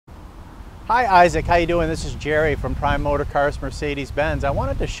Hi Isaac, how you doing? This is Jerry from Prime Motor Cars Mercedes-Benz. I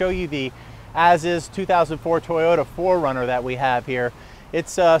wanted to show you the as-is 2004 Toyota 4Runner that we have here.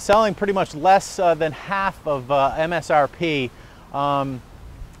 It's selling pretty much less than half of MSRP.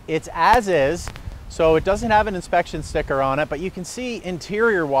 It's as-is, so it doesn't have an inspection sticker on it, but you can see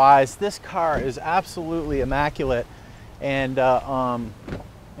interior-wise, this car is absolutely immaculate. And I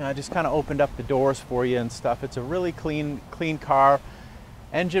just kind of opened up the doors for you and stuff. It's a really clean car.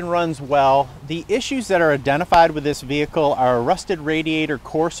 Engine runs well. The issues that are identified with this vehicle are a rusted radiator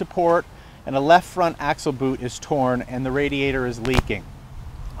core support, and a left front axle boot is torn and the radiator is leaking.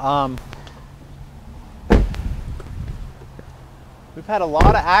 We've had a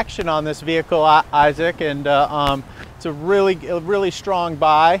lot of action on this vehicle, Isaac, and it's a really strong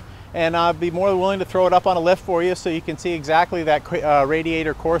buy. And I'd be more than willing to throw it up on a lift for you so you can see exactly that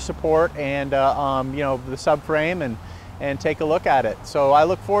radiator core support and you know, the subframe and take a look at it. So I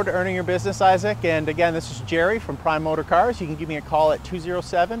look forward to earning your business, Isaac. And again, this is Jerry from Prime Motor Cars. You can give me a call at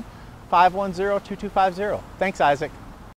 207-510-2250. Thanks, Isaac.